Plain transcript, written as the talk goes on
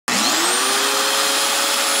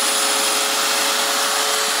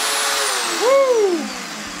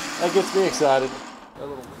that gets me excited. A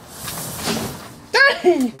little bit.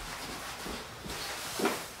 Dang!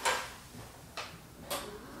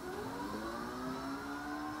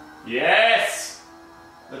 Yes!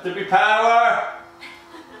 Let there be power!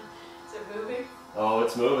 Is it moving? Oh,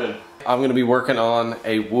 it's moving. I'm going to be working on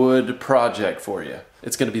a wood project for you.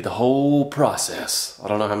 It's going to be the whole process. I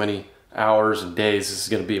don't know how many hours and days this is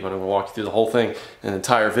going to be, but I'm going to walk you through the whole thing in an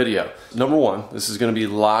entire video. Number one, this is going to be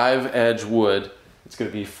live edge wood. It's going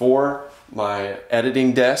to be for my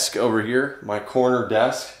editing desk over here, my corner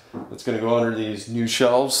desk. It's going to go under these new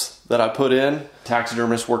shelves that I put in.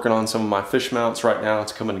 Taxidermist working on some of my fish mounts right now.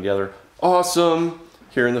 It's coming together awesome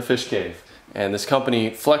here in the fish cave. And this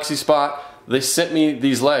company, FlexiSpot, they sent me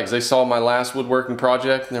these legs. They saw my last woodworking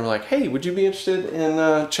project and they were like, hey, would you be interested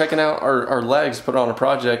in checking out our legs, put on a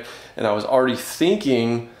project? And I was already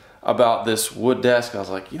thinking about this wood desk. I was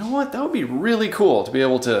like, you know what? That would be really cool to be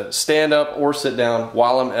able to stand up or sit down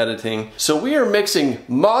while I'm editing. So we are mixing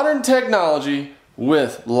modern technology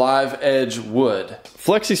with live edge wood.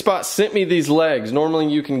 FlexiSpot sent me these legs.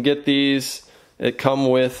 Normally you can get these, it come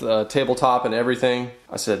with a tabletop and everything.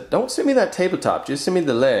 I said, don't send me that tabletop, just send me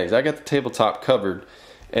the legs. I got the tabletop covered.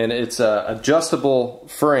 And it's a adjustable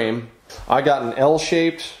frame. I got an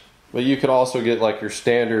L-shaped, but you could also get like your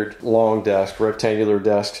standard long desk, rectangular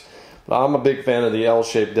desks. But I'm a big fan of the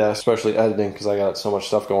L-shaped desk, especially editing, because I got so much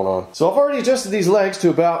stuff going on. So I've already adjusted these legs to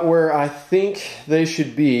about where I think they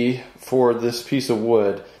should be for this piece of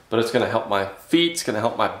wood. But it's gonna help my feet, it's gonna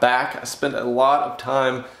help my back. I spend a lot of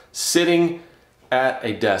time sitting at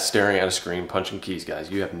a desk staring at a screen punching keys, guys.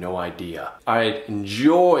 You have no idea. I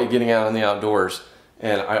enjoy getting out in the outdoors,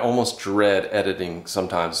 and I almost dread editing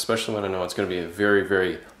sometimes, especially when I know it's gonna be a very,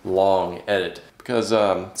 very long edit, because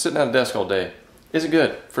sitting at a desk all day isn't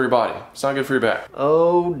good for your body. It's not good for your back.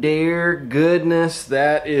 Oh dear goodness,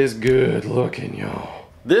 that is good looking, y'all.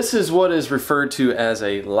 This is what is referred to as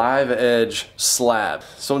a live edge slab.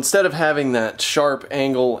 So instead of having that sharp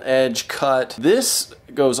angle edge cut, this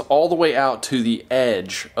goes all the way out to the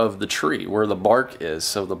edge of the tree where the bark is.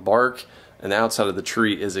 So the bark and the outside of the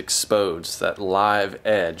tree is exposed, that live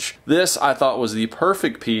edge. This I thought was the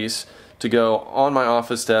perfect piece to go on my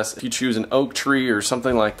office desk. If you choose an oak tree or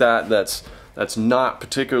something like that that's not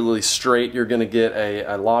particularly straight, you're gonna get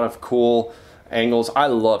a lot of cool angles. I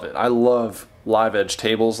love it. I love live edge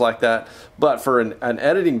tables like that. But for an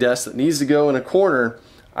editing desk that needs to go in a corner,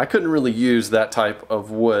 I couldn't really use that type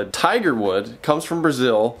of wood. Tiger wood comes from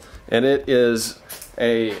Brazil, and it is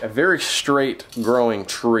a very straight growing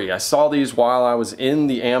tree. I saw these while I was in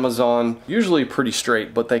the Amazon, usually pretty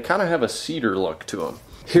straight, but they kind of have a cedar look to them.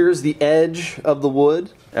 Here's the edge of the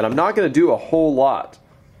wood, and I'm not gonna do a whole lot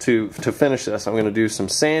to finish this. I'm gonna do some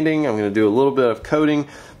sanding, I'm gonna do a little bit of coating,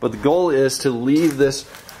 but the goal is to leave this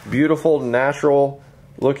beautiful, natural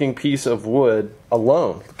looking piece of wood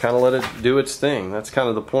alone. Kind of let it do its thing. That's kind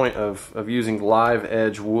of the point of using live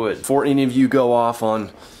edge wood. Before any of you go off on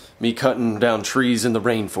me cutting down trees in the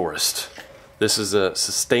rainforest, this is a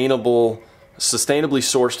sustainably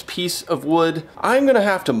sourced piece of wood. I'm gonna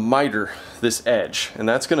have to miter this edge, and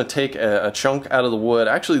that's gonna take a chunk out of the wood.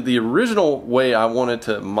 Actually, the original way I wanted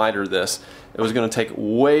to miter this, it was gonna take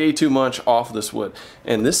way too much off this wood.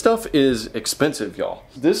 And this stuff is expensive, y'all.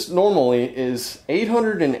 This normally is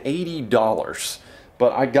 $880,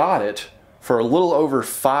 but I got it for a little over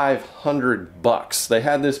 500 bucks. They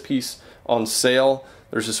had this piece on sale.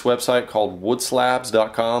 There's this website called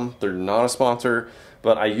woodslabs.com. They're not a sponsor,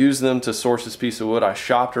 but I used them to source this piece of wood. I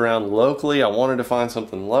shopped around locally. I wanted to find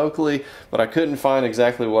something locally, but I couldn't find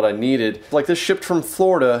exactly what I needed. Like this shipped from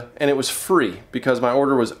Florida, and it was free because my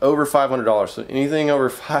order was over $500. So anything over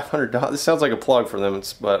 $500, this sounds like a plug for them,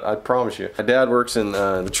 but I promise you. My dad works in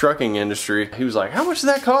the trucking industry. He was like, how much did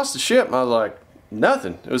that cost to ship? And I was like,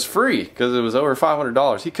 nothing. It was free because it was over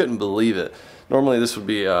 $500. He couldn't believe it. Normally this would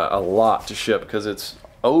be a lot to ship because it's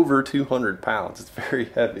over 200 pounds. It's very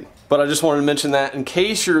heavy. But I just wanted to mention that in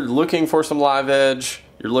case you're looking for some live edge,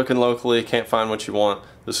 you're looking locally, can't find what you want,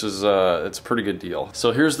 this is it's a pretty good deal.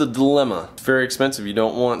 So here's the dilemma. It's very expensive. You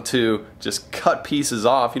don't want to just cut pieces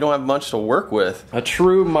off. You don't have much to work with. A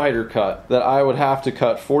true miter cut that I would have to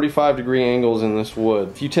cut 45-degree angles in this wood.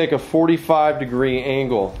 If you take a 45-degree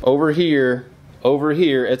angle over here,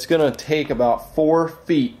 it's gonna take about 4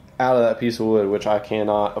 feet out of that piece of wood, which I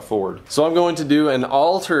cannot afford. So I'm going to do an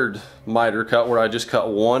altered miter cut where I just cut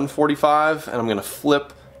 145 and I'm gonna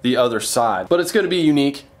flip the other side. But it's gonna be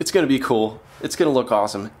unique, it's gonna be cool, it's gonna look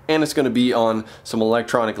awesome, and it's gonna be on some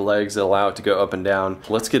electronic legs that allow it to go up and down.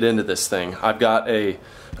 Let's get into this thing. I've got a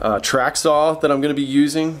track saw that I'm gonna be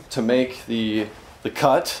using to make the the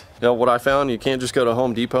cut. You know, what I found, you can't just go to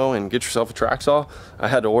Home Depot and get yourself a track saw. I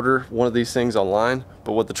had to order one of these things online,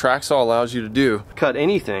 but what the track saw allows you to do, cut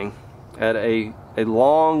anything at a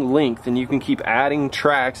long length, and you can keep adding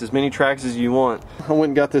tracks, as many tracks as you want. I went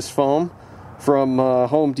and got this foam from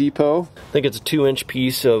Home Depot. I think it's a 2-inch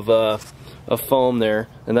piece of foam there,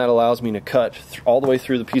 and that allows me to cut all the way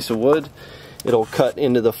through the piece of wood. It'll cut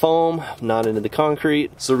into the foam, not into the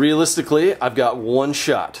concrete. So realistically, I've got one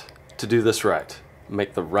shot to do this right,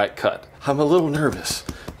 make the right cut. I'm a little nervous.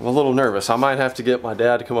 I might have to get my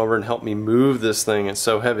dad to come over and help me move this thing. It's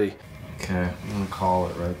so heavy. Okay, I'm gonna call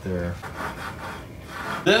it right there.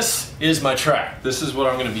 This is my track. This is what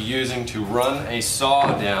I'm gonna be using to run a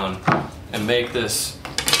saw down and make this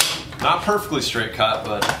not perfectly straight cut,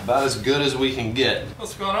 but about as good as we can get.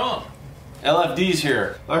 What's going on? LFD's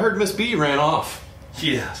here. I heard Miss B ran off.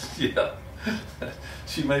 Yes, yeah.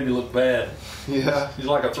 She made me look bad. Yeah. She's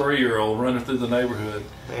like a 3-year-old running through the neighborhood.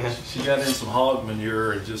 Man. She got in some hog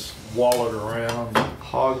manure and just wallowed around.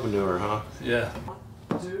 Hog manure, huh? Yeah.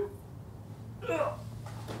 1, 2. Yeah.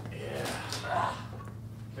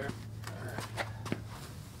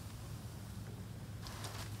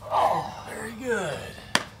 Oh, very good.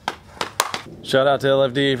 Shout out to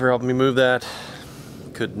LFD for helping me move that.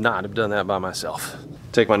 Could not have done that by myself.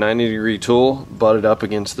 Take my 90-degree tool, butt it up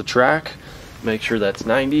against the track, make sure that's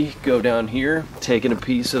 90, go down here, taking a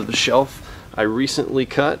piece of the shelf I recently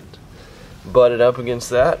cut, butt it up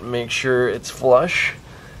against that, make sure it's flush,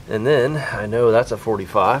 and then I know that's a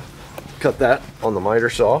 45. Cut that on the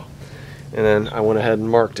miter saw, and then I went ahead and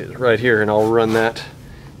marked it right here, and I'll run that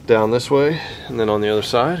down this way, and then on the other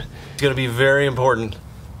side. It's gonna be very important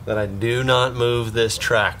that I do not move this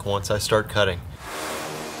track once I start cutting.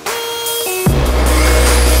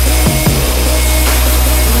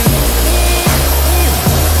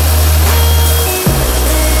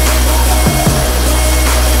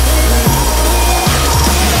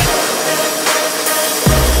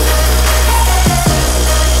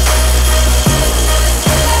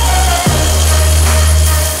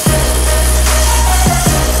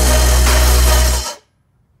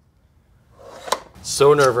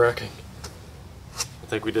 So nerve-wracking. I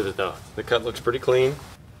think we did it though. The cut looks pretty clean.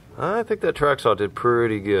 I think that track saw did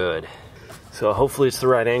pretty good. So hopefully it's the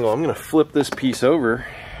right angle. I'm gonna flip this piece over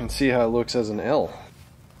and see how it looks as an L.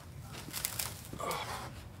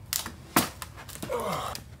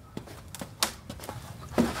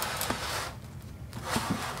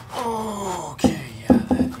 Okay, yeah,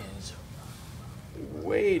 that is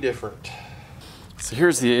way different. So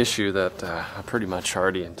here's the issue that I pretty much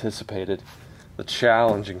already anticipated. The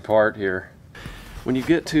challenging part here. When you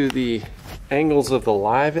get to the angles of the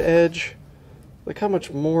live edge, look how much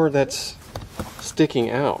more that's sticking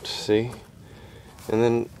out, see? And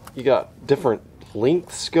then you got different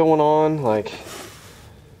lengths going on, like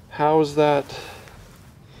how is that,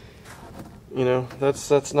 you know,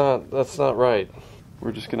 that's not right.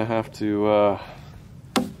 We're just gonna have to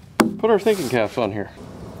put our thinking caps on here.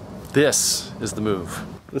 This is the move.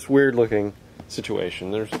 This weird looking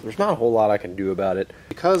situation. There's not a whole lot I can do about it.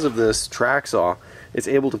 Because of this track saw, it's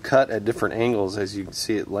able to cut at different angles, as you can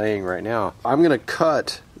see it laying right now. I'm gonna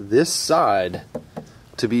cut this side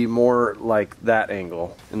to be more like that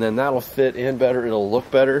angle, and then that'll fit in better, it'll look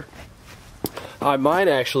better. I might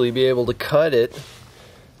actually be able to cut it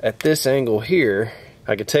at this angle here.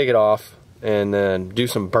 I could take it off and then do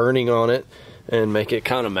some burning on it and make it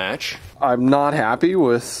kind of match. I'm not happy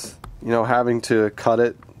with, you know, having to cut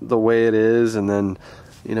it the way it is, and then,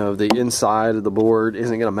 you know, the inside of the board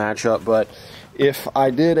isn't going to match up. But if I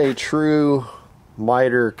did a true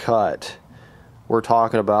miter cut, we're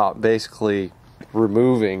talking about basically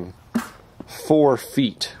removing 4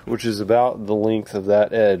 feet, which is about the length of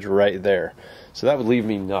that edge right there. So that would leave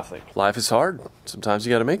me nothing. Life is hard. Sometimes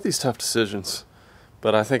you got to make these tough decisions,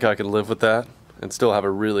 but I think I could live with that and still have a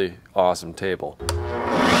really awesome table.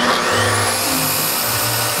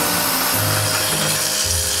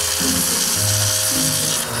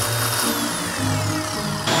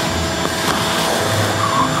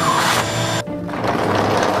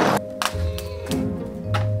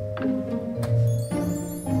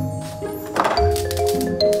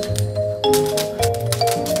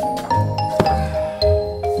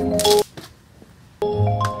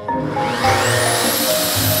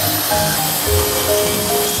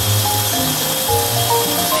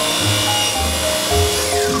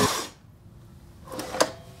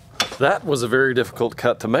 That was a very difficult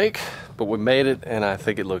cut to make, but we made it, and I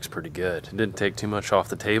think it looks pretty good. It didn't take too much off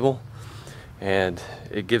the table, and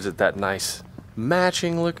it gives it that nice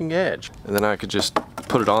matching looking edge. And then I could just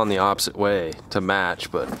put it on the opposite way to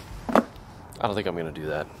match, but I don't think I'm gonna do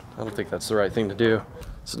that. I don't think that's the right thing to do.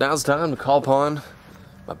 So now it's time to call upon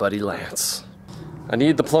my buddy Lance. I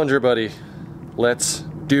need the plunger, buddy. Let's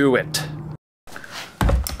do it.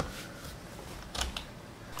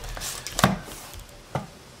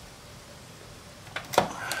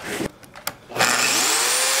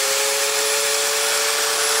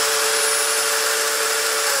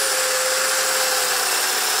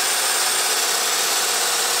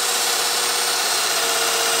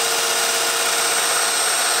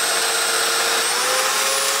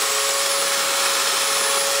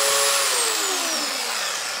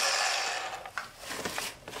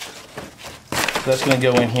 That's going to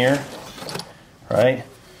go in here, right?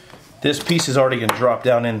 This piece is already going to drop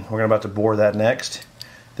down in. We're about to bore that next.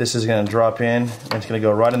 This is going to drop in, and it's going to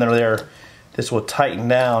go right in there. This will tighten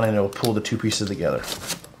down, and it will pull the two pieces together.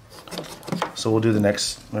 So we'll do the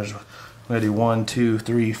next. We're going to do 1, 2,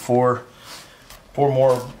 3, 4. 4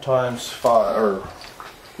 more times 5, or we're going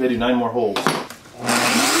to do 9 more holes.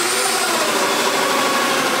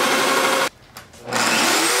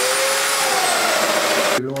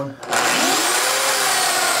 Good one.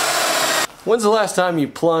 When's the last time you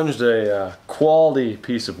plunged a quality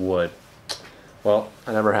piece of wood? Well,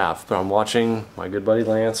 I never have, but I'm watching my good buddy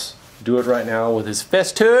Lance do it right now with his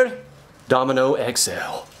Festool Domino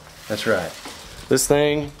XL. That's right. This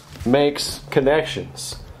thing makes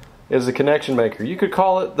connections. It is a connection maker. You could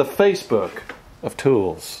call it the Facebook of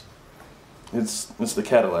tools. It's the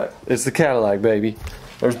Cadillac. It's the Cadillac, baby.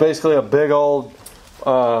 There's basically a big old,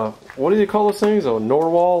 what do you call those things? A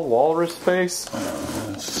narwhal walrus face?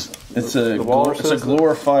 It's a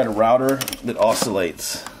glorified router that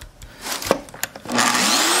oscillates.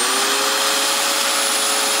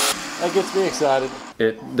 That gets me excited.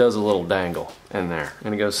 It does a little dangle in there,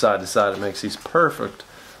 and it goes side to side. It makes these perfect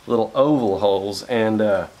little oval holes, and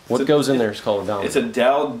what goes in there is called a domino. It's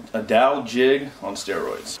a dowel jig on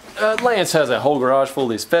steroids. Lance has a whole garage full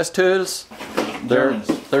of these Festools.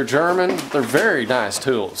 They're German. They're very nice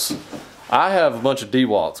tools. I have a bunch of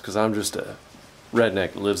DeWalt's because I'm just a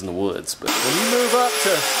redneck that lives in the woods. But when you move up to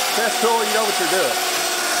Festool, you know what you're doing.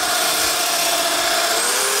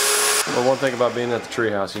 Well, one thing about being at the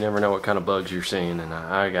treehouse, you never know what kind of bugs you're seeing, and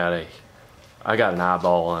I got an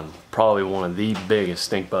eyeball on probably one of the biggest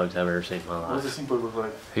stink bugs I've ever seen in my life. What does a stink bug look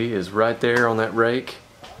like? He is right there on that rake.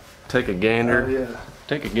 Take a gander. Oh, yeah.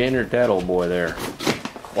 Take a gander at that old boy there.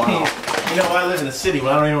 Wow. You know, I live in the city, but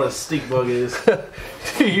I don't even know what a stink bug is.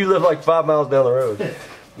 You live like 5 miles down the road.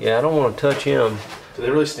 Yeah, I don't want to touch him. Do they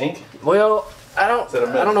really stink? Well, I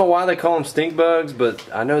don't know why they call them stink bugs, but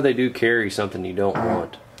I know they do carry something you don't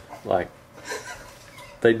want. Like,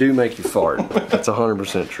 they do make you fart. That's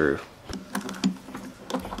 100% true.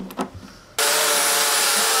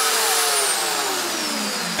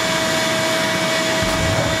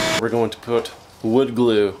 We're going to put wood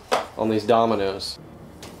glue on these dominoes.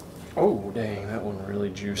 Oh, dang, that one really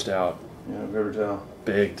juiced out. Yeah, paper towel.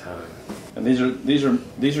 Big time. And these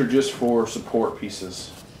are just for support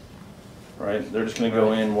pieces, right? They're just going to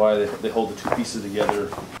go in while they hold the two pieces together.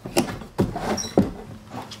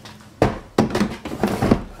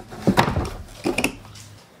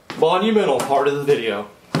 Monumental part of the video.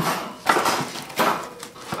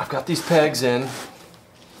 I've got these pegs in.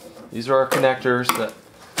 These are our connectors that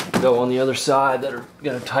go on the other side that are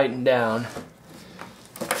going to tighten down.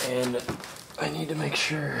 And I need to make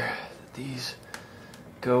sure that these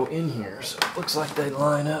go in here. So it looks like they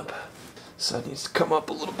line up. Side needs to come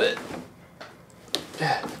up a little bit.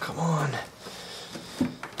 Yeah, come on.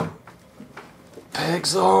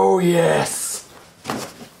 Pegs, oh yes.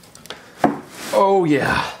 Oh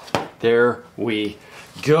yeah. There we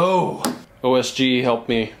go. OSG helped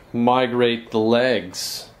me migrate the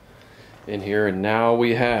legs in here, and now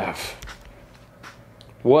we have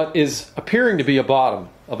what is appearing to be a bottom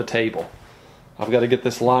of a table. I've got to get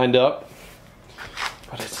this lined up,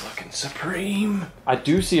 but it's looking supreme. I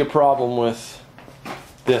do see a problem with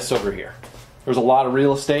this over here. There's a lot of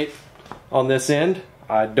real estate on this end.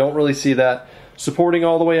 I don't really see that supporting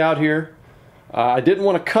all the way out here. I didn't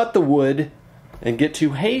want to cut the wood and get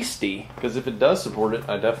too hasty, because if it does support it,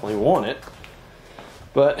 I definitely want it.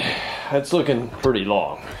 But it's looking pretty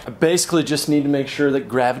long. I basically just need to make sure that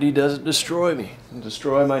gravity doesn't destroy me and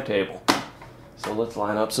destroy my table. So let's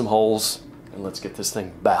line up some holes and let's get this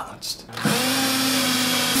thing balanced.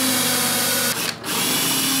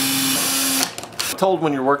 I'm told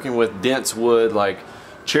when you're working with dense wood like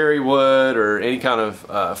cherry wood or any kind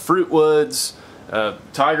of fruit woods,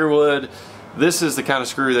 tiger wood, this is the kind of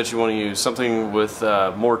screw that you want to use. Something with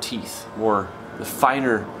more teeth, more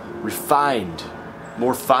finer, refined,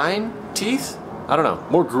 more fine teeth? I don't know,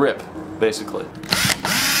 more grip, basically.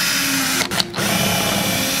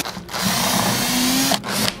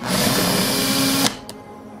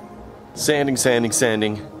 Sanding, sanding,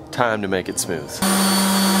 sanding. Time to make it smooth.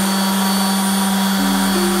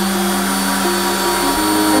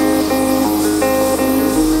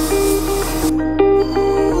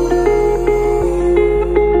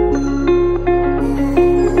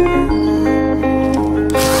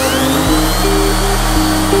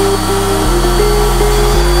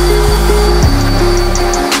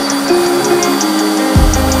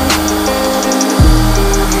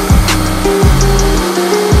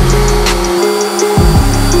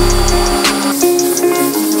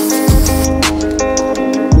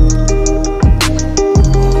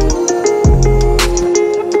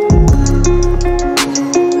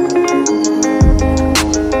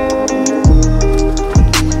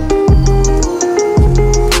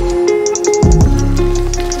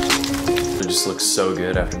 So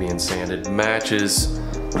good after being sanded. Matches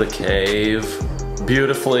the cave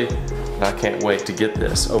beautifully. And I can't wait to get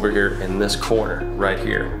this over here in this corner right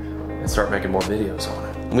here and start making more videos on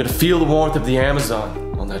it. I'm gonna feel the warmth of the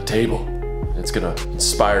Amazon on that table. It's gonna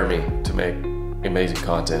inspire me to make amazing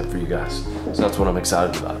content for you guys. So that's what I'm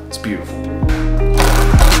excited about. It's beautiful.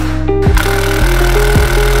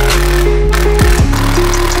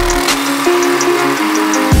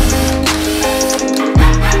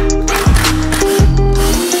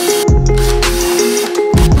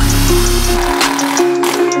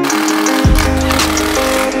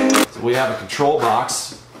 We have a control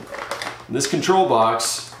box. This control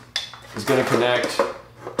box is going to connect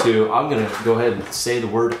to, I'm going to go ahead and say the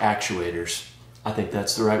word actuators. I think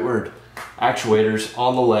that's the right word. Actuators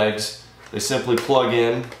on the legs. They simply plug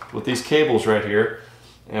in with these cables right here,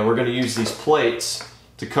 and we're going to use these plates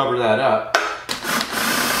to cover that up.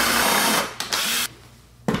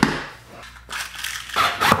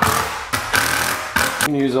 I'm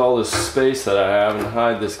going to use all this space that I have and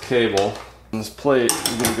hide this cable. And this plate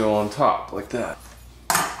is going to go on top like that.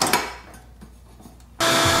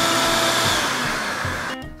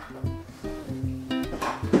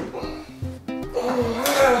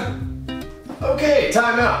 Okay,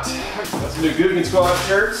 time out. Let's do Googin Squad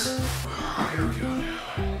shirts. Here we go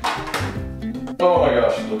now. Oh my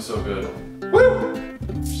gosh, it looks so good. Woo!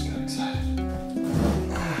 Just got excited.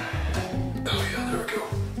 Oh yeah, there we go.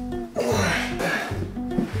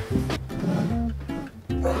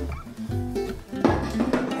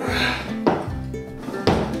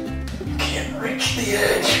 The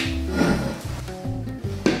edge.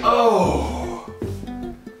 Oh.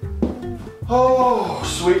 Oh,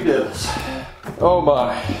 sweet diddles. Oh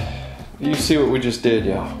my. You see what we just did,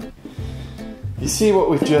 y'all. You see what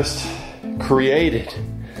we've just created.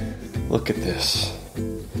 Look at this.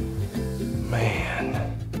 Man.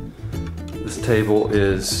 This table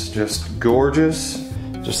is just gorgeous.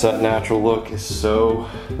 Just that natural look is so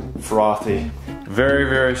frothy. Very,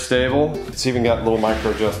 very stable. It's even got little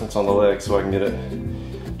micro adjustments on the legs so I can get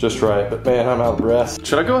it just right. But man, I'm out of breath.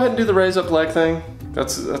 Should I go ahead and do the raise up leg thing?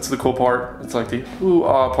 That's the cool part. It's like the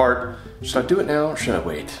ooh-ah part. Should I do it now or should I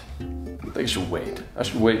wait? I think I should wait. I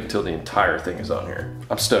should wait until the entire thing is on here.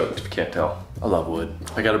 I'm stoked, if you can't tell. I love wood.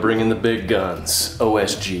 I gotta bring in the big guns.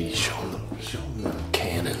 OSG, show them the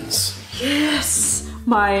cannons. Yes!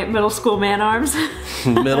 My middle school man arms.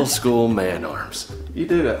 Middle school man arms. You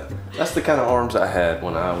do that. That's the kind of arms I had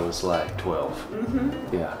when I was like 12.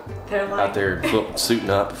 Mm-hmm. Yeah. They're like out there suiting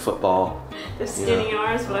up, football. The skinny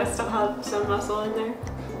arms, but I still have some muscle in there.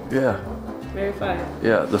 Yeah. Very fun.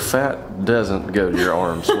 Yeah, the fat doesn't go to your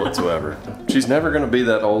arms whatsoever. She's never gonna be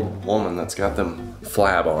that old woman that's got them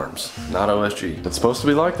flab arms. Not OSG. It's supposed to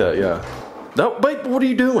be like that, yeah. No, wait, what are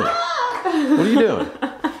you doing? What are you doing?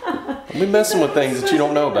 Don't be messing with things that you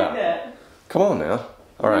don't know about. Come on now.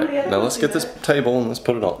 All right, now let's get this table and let's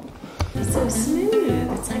put it on. It's so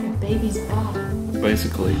smooth. It's like a baby's bottom.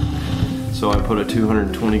 Basically. So I put a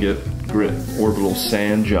 220 grit orbital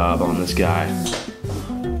sand job on this guy.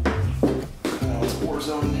 Now it's war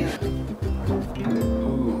zone here.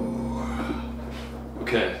 Ooh.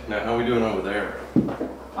 Okay, now how are we doing over there? Oh,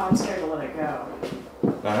 I'm scared to let it go.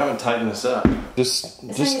 I haven't tightened this up. This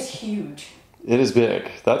thing is huge. It is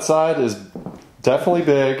big. That side is definitely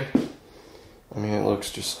big. I mean, it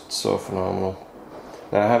looks just so phenomenal.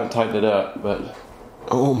 Now, I haven't tightened it up, but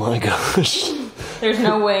oh my gosh. There's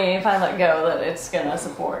no way if I let go that it's gonna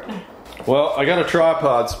support. Well, I got a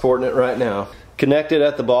tripod supporting it right now. Connect it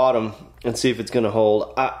at the bottom and see if it's gonna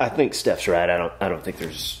hold. I think Steph's right. I don't think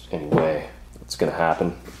there's any way it's gonna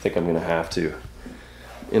happen. I think I'm gonna have to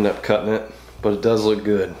end up cutting it, but it does look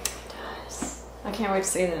good. I can't wait to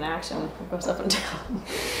see it in action. It goes up and down.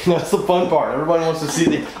 That's the fun part. Everybody wants to see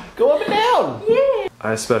the go up and down. Yeah.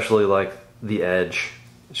 I especially like the edge.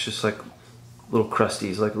 It's just like little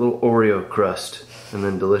crusties, like a little Oreo crust. and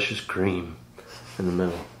then delicious cream in the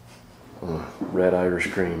middle. Red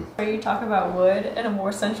Irish cream. You talk about wood in a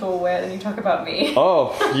more sensual way than you talk about me.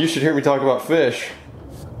 Oh, you should hear me talk about fish.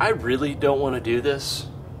 I really don't want to do this,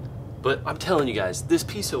 but I'm telling you guys, this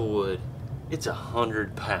piece of wood, it's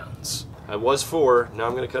 100 pounds. I was 4, now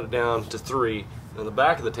I'm gonna cut it down to 3. On the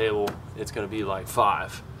back of the table, it's gonna be like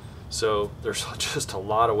 5. So there's just a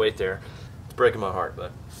lot of weight there. It's breaking my heart,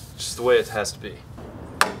 but it's just the way it has to be.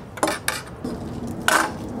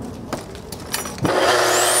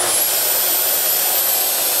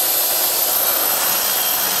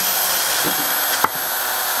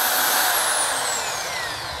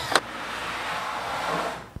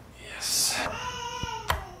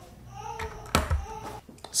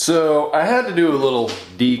 So I had to do a little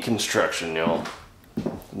deconstruction, y'all.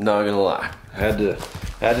 Not gonna lie, I had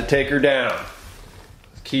to take her down.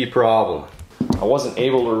 Key problem: I wasn't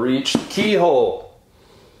able to reach the keyhole,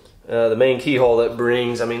 the main keyhole that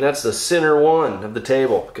brings. I mean, that's the center one of the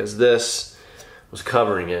table because this was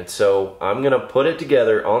covering it. So I'm gonna put it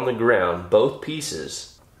together on the ground, both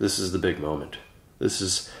pieces. This is the big moment. This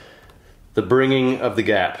is the bringing of the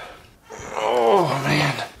gap. Oh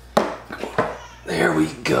man. There we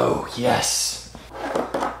go, yes.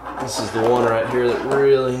 This is the one right here that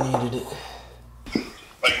really needed it.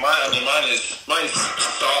 Like mine's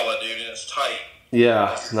solid, dude, and it's tight.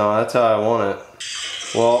 Yeah, no, that's how I want it.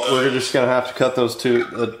 Well, we're just gonna have to cut those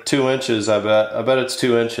 2 inches, I bet. I bet it's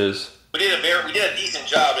 2 inches. We did a decent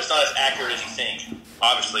job. It's not as accurate as you think,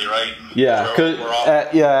 obviously, right? Yeah,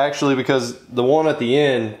 actually, because the one at the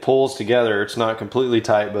end pulls together. It's not completely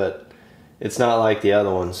tight, but it's not like the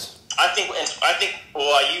other ones. I think. Well,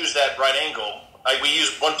 I used that right angle. We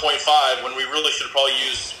used 1.5 when we really should have probably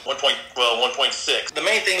used 1.6. The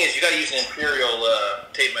main thing is you got to use an imperial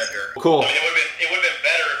tape measure. Cool. I mean, it would have been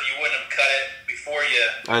better if you wouldn't have cut it before you.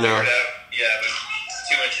 I know. Figured out. Yeah, but it's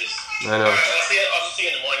 2 inches. I know. All right, I'll see you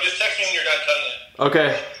in the morning. Just text me when you're done cutting it.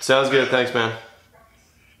 Okay, sounds good. Thanks, man.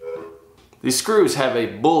 These screws have a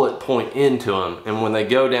bullet point into them, and when they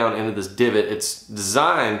go down into this divot, it's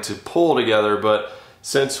designed to pull together, but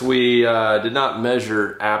since we did not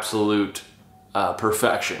measure absolute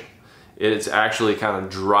perfection, it's actually kind of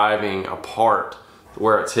driving apart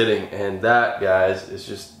where it's hitting, and that, guys, is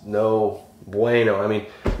just no bueno. I mean,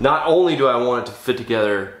 not only do I want it to fit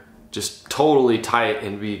together just totally tight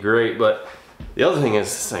and be great, but the other thing is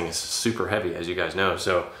this thing is super heavy, as you guys know,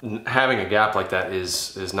 so having a gap like that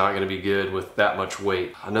is not going to be good with that much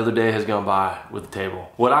weight. Another day has gone by with the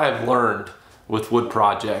table. What I have learned with wood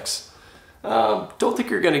projects, don't think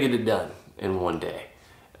you're gonna get it done in one day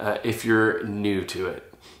if you're new to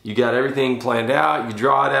it. You got everything planned out, you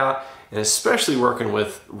draw it out, and especially working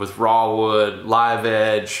with raw wood, live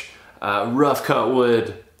edge, rough cut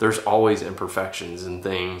wood, there's always imperfections and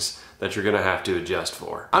things that you're gonna have to adjust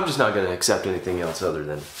for. I'm just not gonna accept anything else other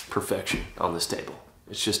than perfection on this table.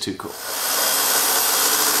 It's just too cool.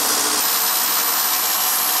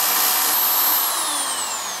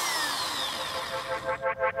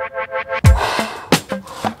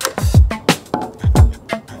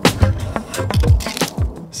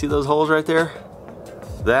 See those holes right there?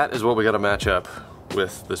 That is what we gotta match up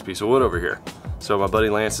with this piece of wood over here. So my buddy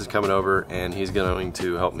Lance is coming over and he's going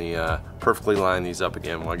to help me perfectly line these up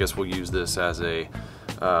again. Well, I guess we'll use this as a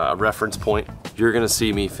reference point. You're gonna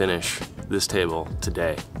see me finish this table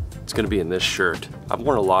today. It's gonna be in this shirt. I've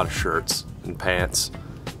worn a lot of shirts and pants,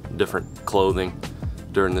 different clothing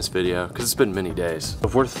during this video because it's been many days.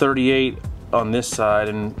 If we're 38 on this side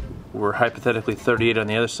and we're hypothetically 38 on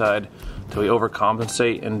the other side, do we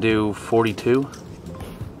overcompensate and do 42?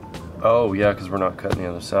 Oh yeah, because we're not cutting the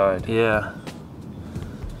other side. Yeah.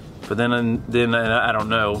 But then I don't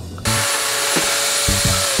know.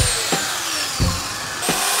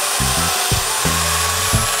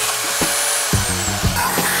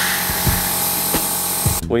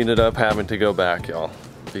 We ended up having to go back, y'all,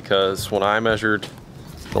 because when I measured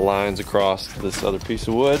the lines across this other piece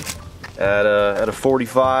of wood at a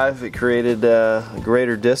 45, it created a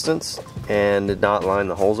greater distance and did not line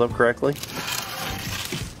the holes up correctly.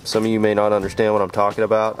 Some of you may not understand what I'm talking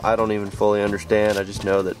about. I don't even fully understand. I just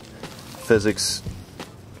know that physics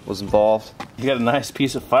was involved. You got a nice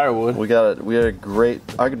piece of firewood. We had a great,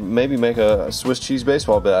 I could maybe make a Swiss cheese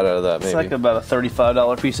baseball bat out of that, maybe. It's like about a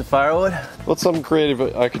 $35 piece of firewood. What's something creative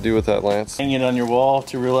I could do with that, Lance? Hang it on your wall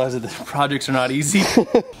to realize that the projects are not easy.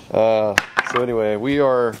 So anyway, we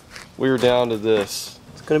are down to this.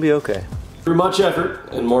 It's gonna be okay. Through much effort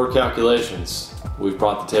and more calculations, we've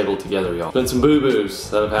brought the table together, y'all. Been some boo-boos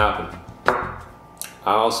that have happened.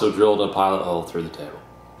 I also drilled a pilot hole through the table.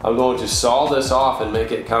 I'm going to saw this off and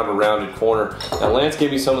make it kind of a rounded corner. Now Lance gave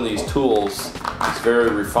me some of these tools, these very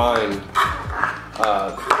refined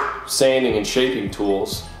sanding and shaping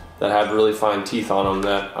tools that have really fine teeth on them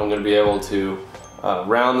that I'm going to be able to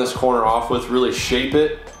round this corner off with, really shape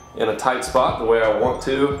it in a tight spot the way I want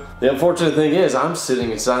to. The unfortunate thing is I'm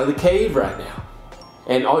sitting inside of the cave right now.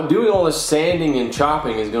 And doing all this sanding and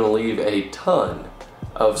chopping is going to leave a ton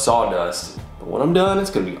of sawdust. But when I'm done,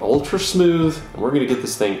 it's going to be ultra smooth, and we're going to get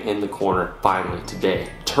this thing in the corner finally today.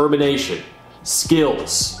 Determination,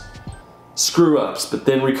 skills, screw ups, but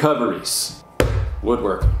then recoveries.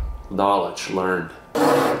 Woodworking, knowledge learned.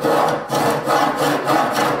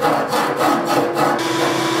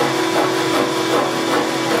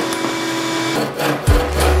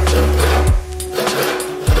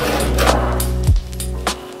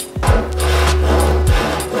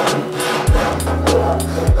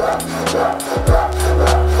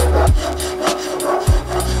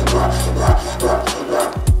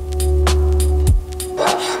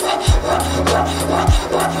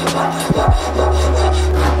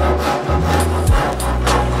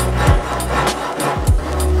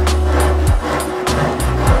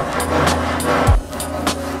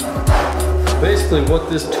 Basically what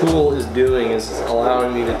this tool is doing is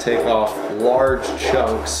allowing me to take off large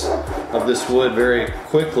chunks of this wood very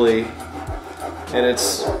quickly, and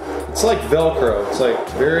it's like Velcro. It's like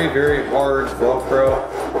very, very hard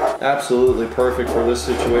Velcro. Absolutely perfect for this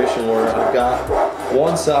situation where I've got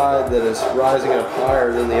one side that is rising up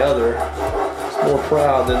higher than the other. It's more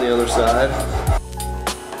proud than the other side.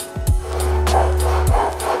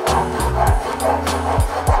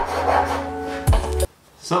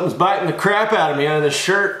 Something's biting the crap out of me under this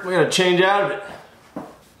shirt. We gotta change out of it.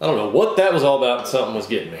 I don't know what that was all about, but something was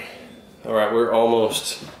getting me. All right, we're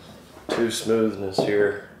almost to smoothness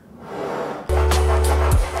here.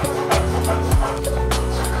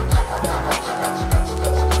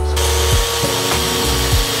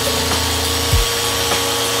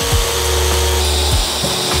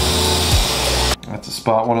 That's a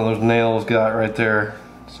spot one of those nails got right there.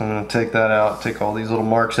 So I'm gonna take that out, take all these little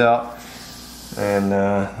marks out, and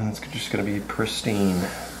it's just gonna be pristine.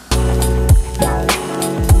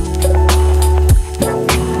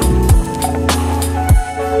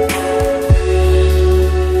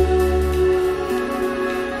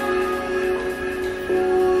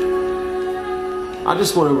 I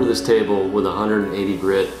just went over this table with 180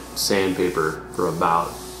 grit sandpaper for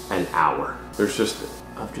about an hour. There's just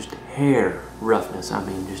hair roughness. I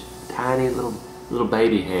mean, just tiny little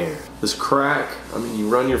baby hair. This crack, I mean, you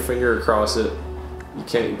run your finger across it, you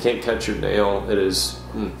can't catch your nail. It is,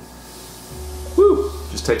 woo,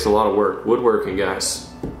 just takes a lot of work. Woodworking, guys,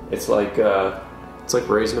 it's like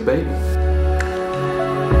raising a baby.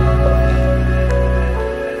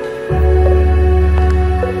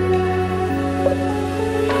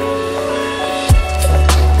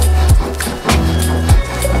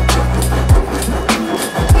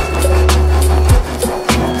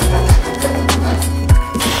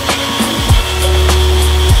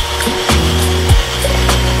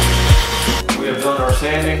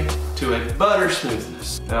 Sanding to a butter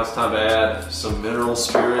smoothness. Now it's time to add some mineral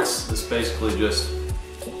spirits. This basically just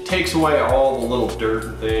takes away all the little dirt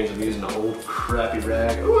and things. I'm using an old crappy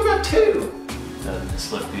rag. Oh, I got two. Doesn't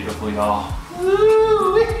this look beautiful, y'all?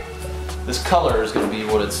 This color is gonna be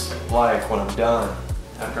what it's like when I'm done.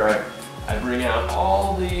 After I bring out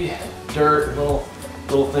all the dirt and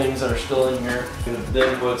little things that are still in here. I'm gonna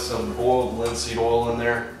then put some boiled linseed oil in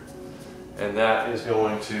there. And that is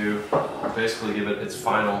going to basically give it its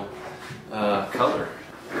final color.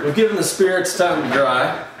 We've given the spirits time to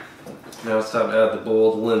dry. Now it's time to add the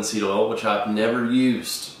boiled linseed oil, which I've never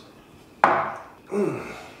used. Well,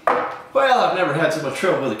 I've never had so much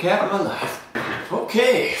trouble with a cat in my life.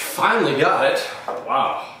 Okay, finally got it.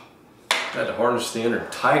 Wow. Had to harness the inner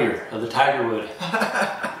tiger of the tiger wood.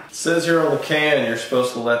 It says here on the can you're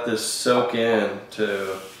supposed to let this soak in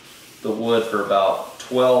to the wood for about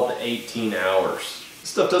 12 to 18 hours. This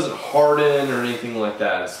stuff doesn't harden or anything like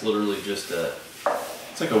that. It's literally just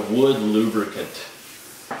it's like a wood lubricant.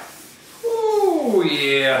 Ooh,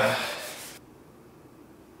 yeah.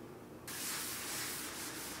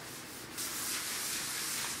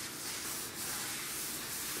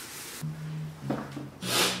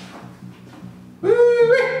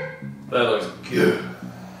 That looks good.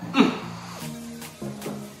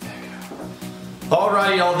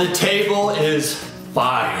 Alright, y'all, the table is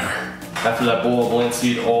fire. After that boiled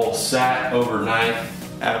linseed oil sat overnight,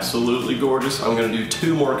 absolutely gorgeous. I'm gonna do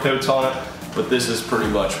 2 more coats on it, but this is pretty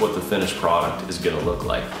much what the finished product is gonna look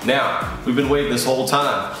like. Now, we've been waiting this whole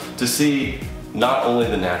time to see not only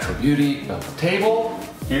the natural beauty of the table,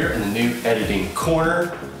 here in the new editing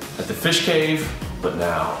corner at the Fish Cave. But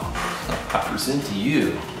now, I present to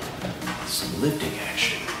you some lifting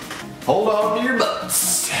action. Hold on to your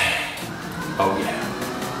butts. Oh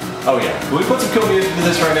yeah. Oh yeah. Can we put some cool music to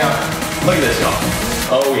this right now? Look at this, y'all.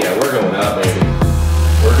 Oh yeah, we're going up, baby.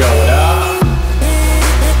 We're going up.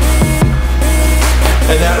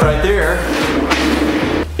 And that right there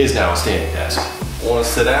is now a standing desk. Want to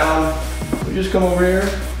sit down? We just come over here.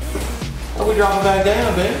 And we drop it back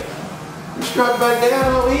down, babe. We just drop it back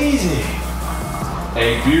down real easy.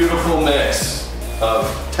 A beautiful mix of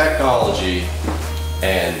technology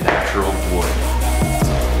and natural wood.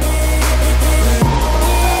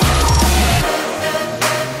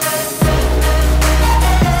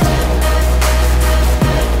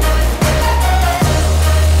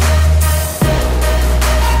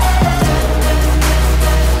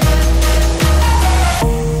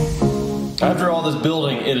 After all this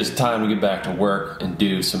building, it is time to get back to work and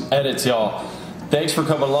do some edits, y'all. Thanks for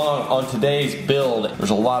coming along on today's build. There's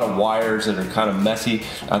a lot of wires that are kind of messy.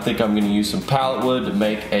 I think I'm going to use some pallet wood to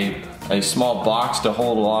make a small box to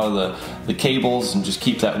hold a lot of the cables and just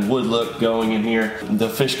keep that wood look going in here. The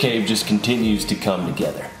fish cave just continues to come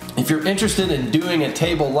together. If you're interested in doing a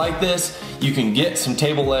table like this, you can get some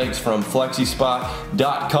table legs from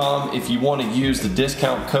flexispot.com. If you want to use the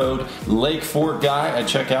discount code LakeForkGuy at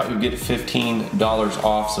checkout, you'll get $15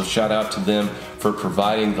 off. So shout out to them for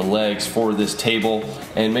providing the legs for this table,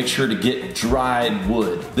 and make sure to get dried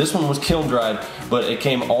wood. This one was kiln dried, but it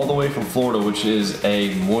came all the way from Florida, which is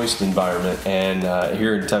a moist environment, and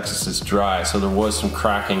here in Texas it's dry, so there was some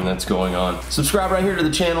cracking that's going on. Subscribe right here to the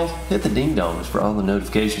channel, hit the ding dongs for all the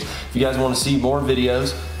notifications. If you guys want to see more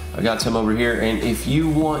videos, I got some over here, and if you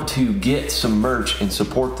want to get some merch and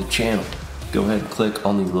support the channel, go ahead and click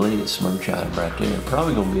on the latest merch item right there.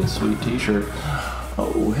 Probably gonna be a sweet t-shirt.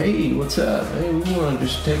 Oh, hey, what's up? Hey, we want to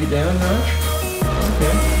just take it down, Notch?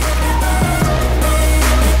 Okay.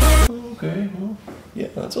 Okay, well, yeah,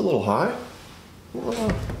 that's a little high.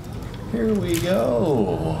 Well, here we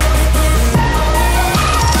go.